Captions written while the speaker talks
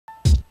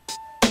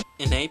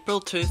In April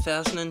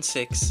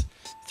 2006,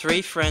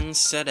 three friends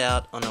set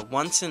out on a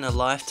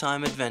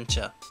once-in-a-lifetime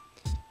adventure.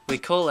 We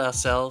call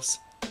ourselves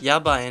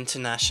Yabai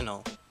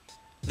International.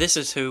 This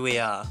is who we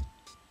are.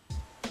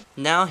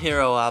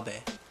 Naohiro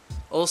Abe,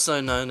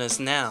 also known as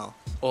Now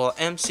or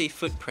MC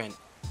Footprint,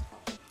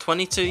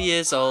 22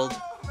 years old,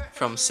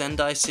 from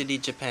Sendai City,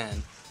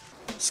 Japan.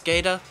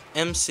 Skater,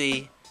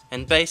 MC,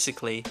 and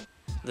basically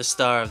the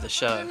star of the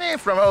show.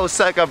 From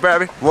Osaka,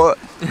 baby. What?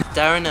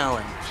 Darren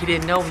Allen, He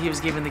didn't know he was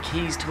given the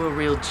keys to a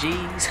real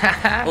G's.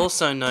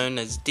 also known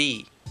as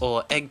D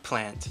or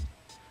Eggplant,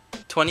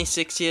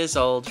 26 years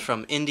old,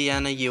 from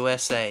Indiana,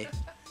 USA.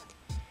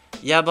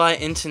 Yabai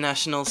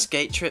International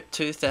Skate Trip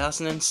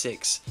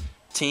 2006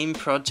 Team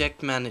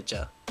Project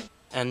Manager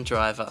and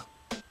Driver.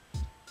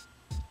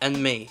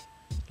 And me,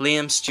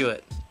 Liam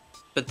Stewart,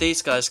 but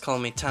these guys call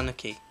me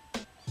Tanuki.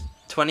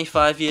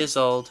 25 years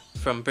old,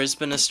 from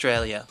Brisbane,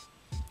 Australia.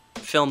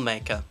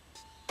 Filmmaker.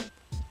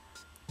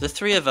 The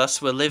three of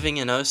us were living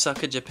in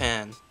Osaka,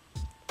 Japan.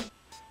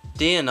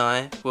 Dee and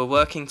I were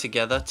working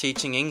together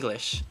teaching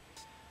English.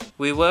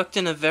 We worked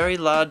in a very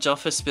large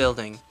office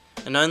building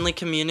and only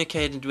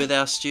communicated with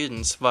our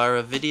students via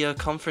a video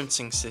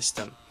conferencing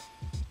system.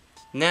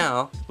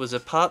 Now was a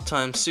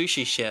part-time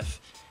sushi chef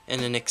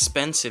in an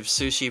expensive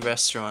sushi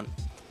restaurant,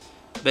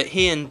 but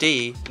he and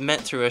Dee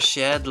met through a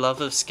shared love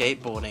of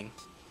skateboarding.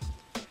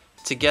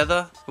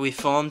 Together we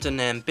formed an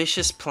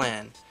ambitious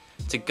plan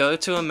to go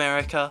to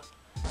America,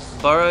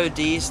 borrow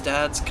Dee's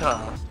dad's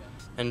car,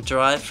 and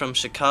drive from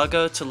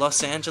Chicago to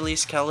Los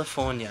Angeles,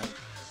 California,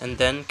 and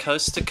then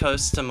coast to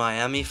coast to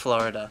Miami,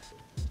 Florida.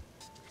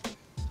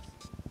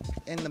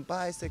 In the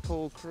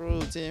bicycle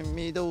cruising,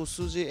 middle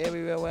sushi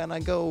everywhere when I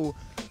go.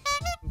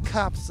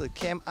 Cops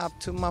came up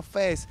to my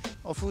face.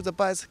 Of who the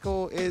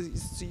bicycle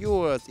is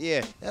yours?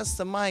 Yeah, that's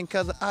the mine,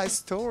 cause I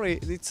story.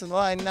 It's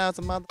right now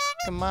the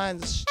motherfucking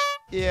mine.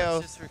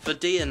 Yeah. For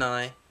Dee and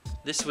I,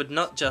 this would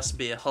not just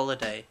be a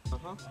holiday.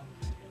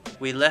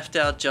 We left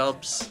our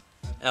jobs,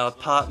 our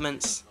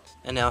apartments,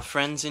 and our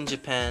friends in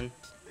Japan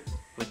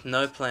with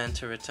no plan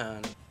to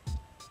return.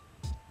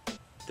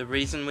 The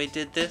reason we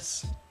did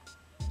this?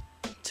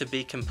 To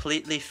be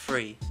completely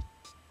free.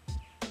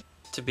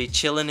 To be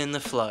chillin' in the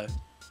flow.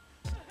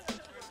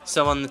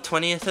 So on the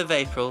 20th of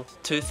April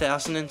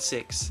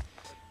 2006,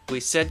 we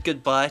said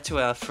goodbye to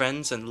our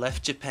friends and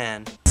left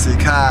Japan.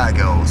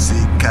 Chicago,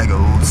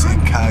 Chicago,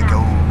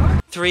 Chicago.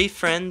 Three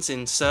friends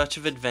in search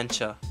of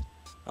adventure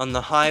on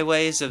the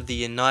highways of the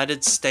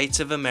United States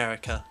of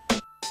America.